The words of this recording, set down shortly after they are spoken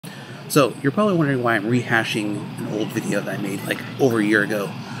So you're probably wondering why I'm rehashing an old video that I made like over a year ago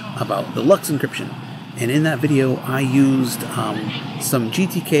about the Lux encryption. And in that video, I used some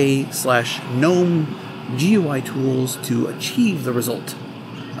GTK/GNOME GUI tools to achieve the result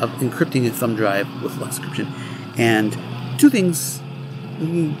of encrypting a thumb drive with Lux encryption. And two things-ish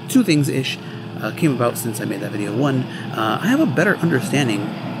came about since I made that video. One, I have a better understanding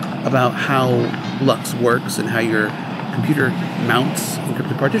about how Lux works and how your computer mounts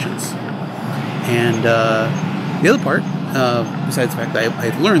encrypted partitions. And the other part, besides the fact that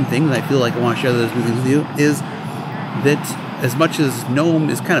I've learned things and I feel like I want to share those new things with you, is that as much as GNOME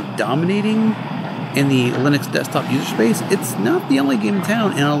is kind of dominating in the Linux desktop user space, it's not the only game in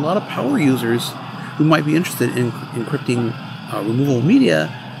town, and a lot of power users who might be interested in encrypting removable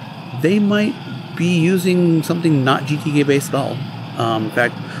media, they might be using something not GTK based at all. In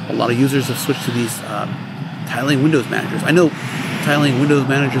fact, a lot of users have switched to these tiling Windows managers. I know tiling Windows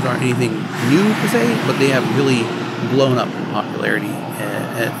managers aren't anything new per se, but they have really blown up in popularity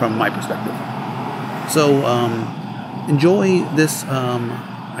from my perspective. So enjoy this,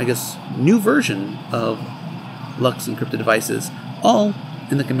 I guess, new version of Lux encrypted devices, all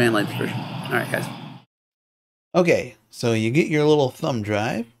in the command line version. All right, guys. Okay, so you get your little thumb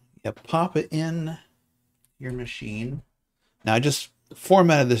drive, you pop it in your machine. Now I just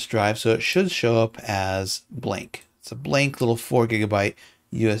formatted this drive so it should show up as blank. It's a blank little 4 GB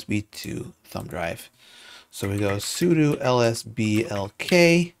USB 2 thumb drive. So we go sudo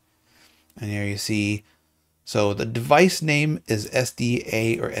lsblk, and here you see, so the device name is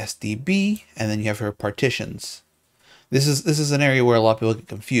SDA or SDB, and then you have your partitions. This is an area where a lot of people get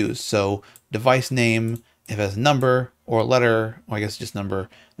confused. So device name, if it has a number or a letter, or I guess just number,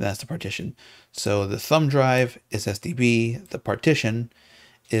 then that's the partition. So the thumb drive is SDB, the partition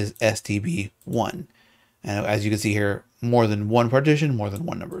is SDB1. And as you can see here, more than one partition, more than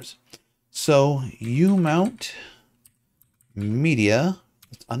one numbers. So you mount media,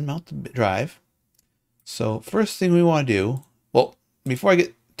 let's unmount the drive. So first thing we want to do, well, before I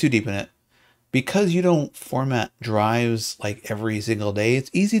get too deep in it, because you don't format drives like every single day, it's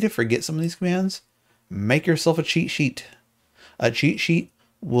easy to forget some of these commands. Make yourself a cheat sheet. A cheat sheet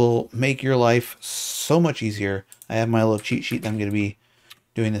will make your life so much easier. I have my little cheat sheet that I'm going to be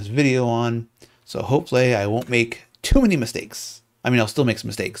doing this video on. So hopefully I won't make too many mistakes. I mean, I'll still make some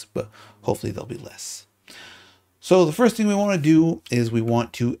mistakes, but hopefully there'll be less. So the first thing we want to do is we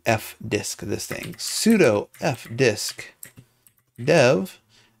want to fdisk this thing. Sudo fdisk dev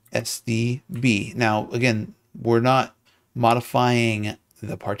SDB. Now, again, we're not modifying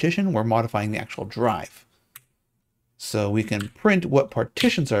the partition, we're modifying the actual drive. So we can print what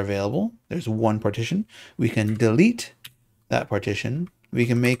partitions are available. There's one partition. We can delete that partition. We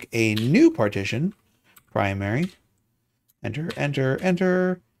can make a new partition, primary. Enter, enter,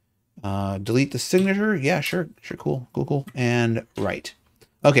 enter. Delete the signature. Yeah, sure, cool. And write.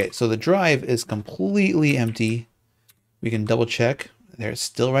 Okay, so the drive is completely empty. We can double check. It's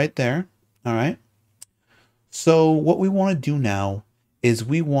still right there. All right. So what we want to do now is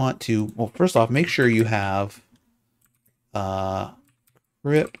we want to, well, first off, make sure you have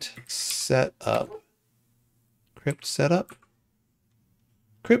cryptsetup.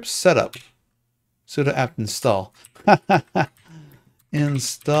 Sudo apt install.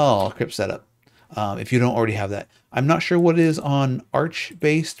 Install cryptsetup. If you don't already have that. I'm not sure what it is on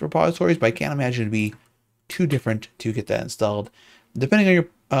Arch-based repositories, but I can't imagine it'd be too different to get that installed. Depending on your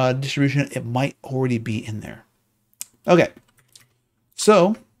distribution, it might already be in there. Okay,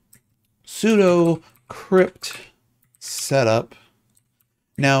 so sudo cryptsetup.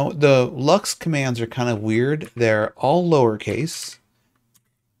 Now the Lux commands are kind of weird. They're all lowercase,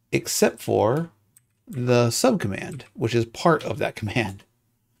 except for the subcommand, which is part of that command.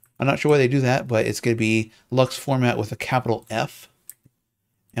 I'm not sure why they do that, but it's going to be Lux format with a capital F,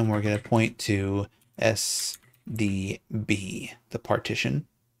 and we're going to point to SDB, the partition.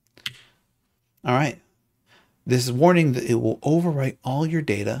 All right. This is warning that it will overwrite all your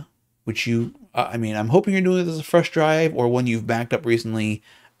data, which you, I mean, I'm hoping you're doing this as a fresh drive or one you've backed up recently,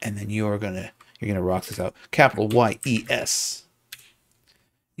 and then you're gonna rock this out. Capital YES.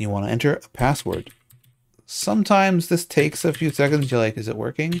 You want to enter a password. Sometimes this takes a few seconds. You're like, is it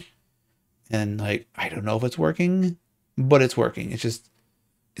working? And like, I don't know if it's working, but it's working. It's just,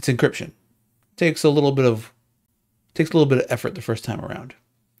 it's encryption. It takes a little bit of effort the first time around.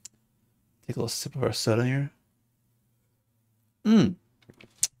 Take a little sip of our soda here.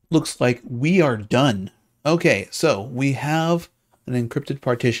 Looks like we are done. Okay, so we have an encrypted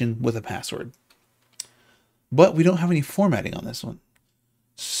partition with a password, but we don't have any formatting on this one.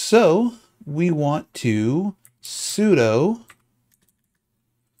 So we want to sudo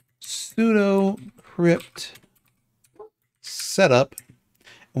sudo crypt setup,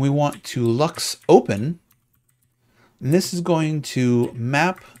 and we want to lux open, and this is going to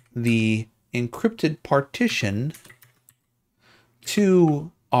map the encrypted partition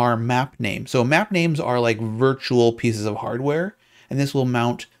to our map name. So map names are like virtual pieces of hardware, and this will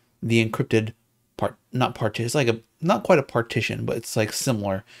mount the encrypted not partition. It's like not quite a partition, but it's like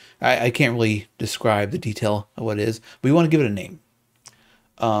similar. I can't really describe the detail of what it is, but we want to give it a name.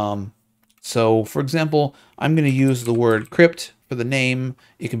 So for example, I'm going to use the word crypt for the name.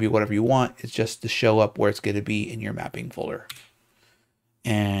 It can be whatever you want. It's just to show up where it's going to be in your mapping folder.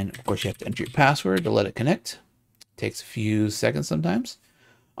 And of course you have to enter your password to let it connect. It takes a few seconds sometimes.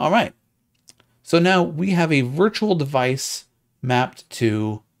 All right. So now we have a virtual device mapped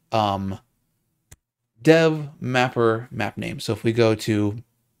to dev mapper map name. So if we go to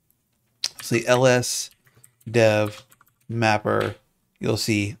say ls dev mapper, you'll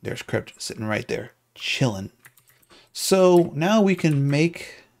see there's crypt sitting right there, chilling. So now we can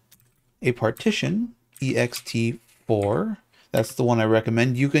make a partition, ext4. That's the one I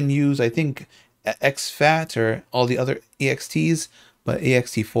recommend. You can use, I think, exfat or all the other exts, but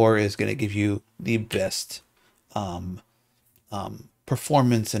ext4 is going to give you the best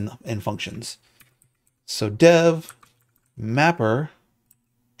performance and functions. So dev mapper,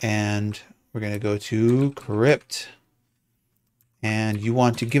 and we're going to go to crypt, and you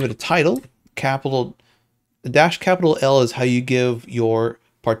want to give it a title. Capital L is how you give your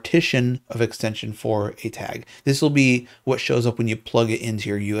partition of extension for a tag. This will be what shows up when you plug it into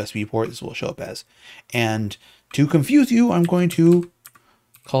your USB port. This will show up as. And to confuse you, I'm going to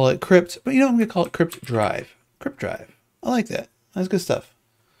call it crypt, but I'm going to call it crypt drive. Crypt drive. I like that. That's good stuff.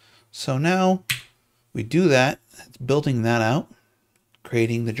 So now we do that. It's building that out,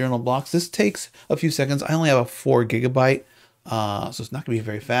 creating the journal blocks. This takes a few seconds. I only have a 4 GB, so it's not going to be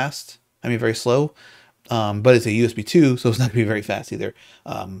very fast. I mean, very slow. But it's a USB 2, so it's not going to be very fast either.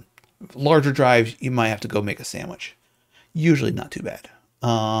 Larger drives, you might have to go make a sandwich. Usually not too bad.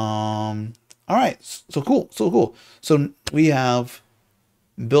 All right, so cool, so cool. So we have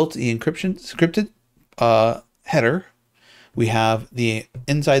built the encrypted header. We have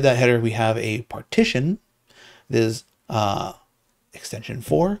inside that header, we have a partition. This is extension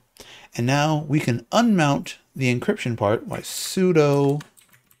 4. And now we can unmount the encryption part by sudo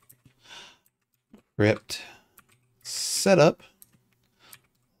crypt setup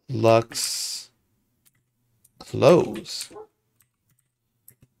lux close,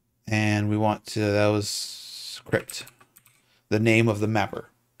 and we want to, that was crypt, the name of the mapper.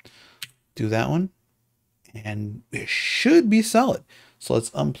 Do that one, and it should be solid. So let's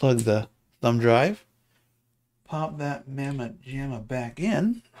unplug the thumb drive, pop that mamma jamma back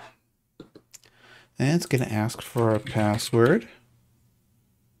in, and it's going to ask for our password.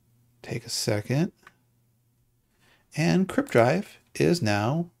 Take a second. And crypt drive is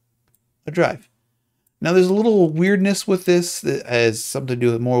now a drive. Now there's a little weirdness with this that has something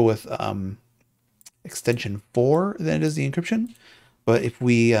to do more with extension 4 than it is the encryption. But if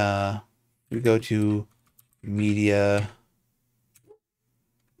we go to media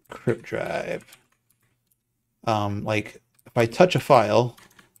crypt drive, like if I touch a file,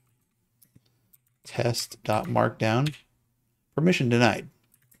 test.markdown, permission denied.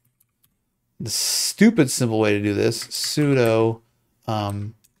 The stupid simple way to do this, sudo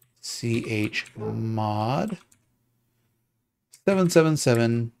chmod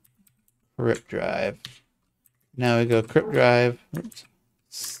 777 crypt drive. Now we go crypt drive. Oops.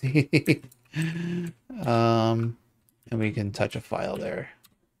 See. And we can touch a file there.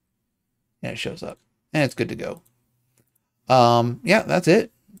 And it shows up. And it's good to go. Yeah, that's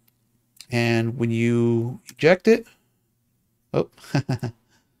it. And when you eject it, oh,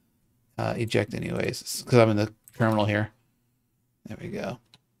 eject anyways, because I'm in the terminal here. There we go.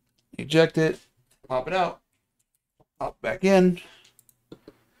 Eject it, pop it out, pop back in.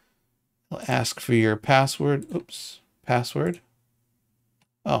 It'll ask for your password. Oops, password.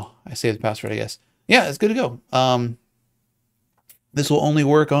 Oh, I saved the password, I guess. Yeah, it's good to go. This will only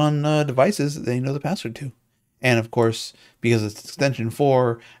work on devices that they know the password to. And of course, because it's extension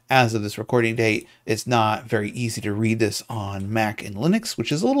 4, as of this recording date, it's not very easy to read this on Mac and Linux,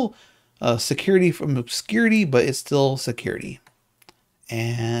 which is a little security from obscurity, but it's still security.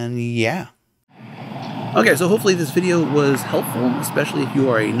 And yeah. Okay, so hopefully this video was helpful, especially if you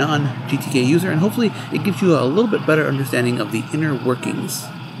are a non-GTK user, and hopefully it gives you a little bit better understanding of the inner workings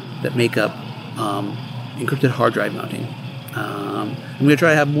that make up encrypted hard drive mounting. I'm going to try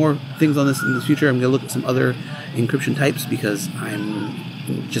to have more things on this in the future. I'm going to look at some other encryption types because I'm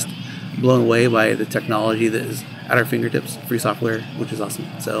just blown away by the technology that is at our fingertips, free software, which is awesome.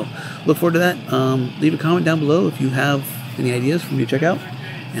 So look forward to that. Leave a comment down below if you have any ideas for me to check out,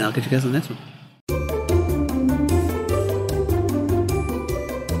 and I'll catch you guys on the next one.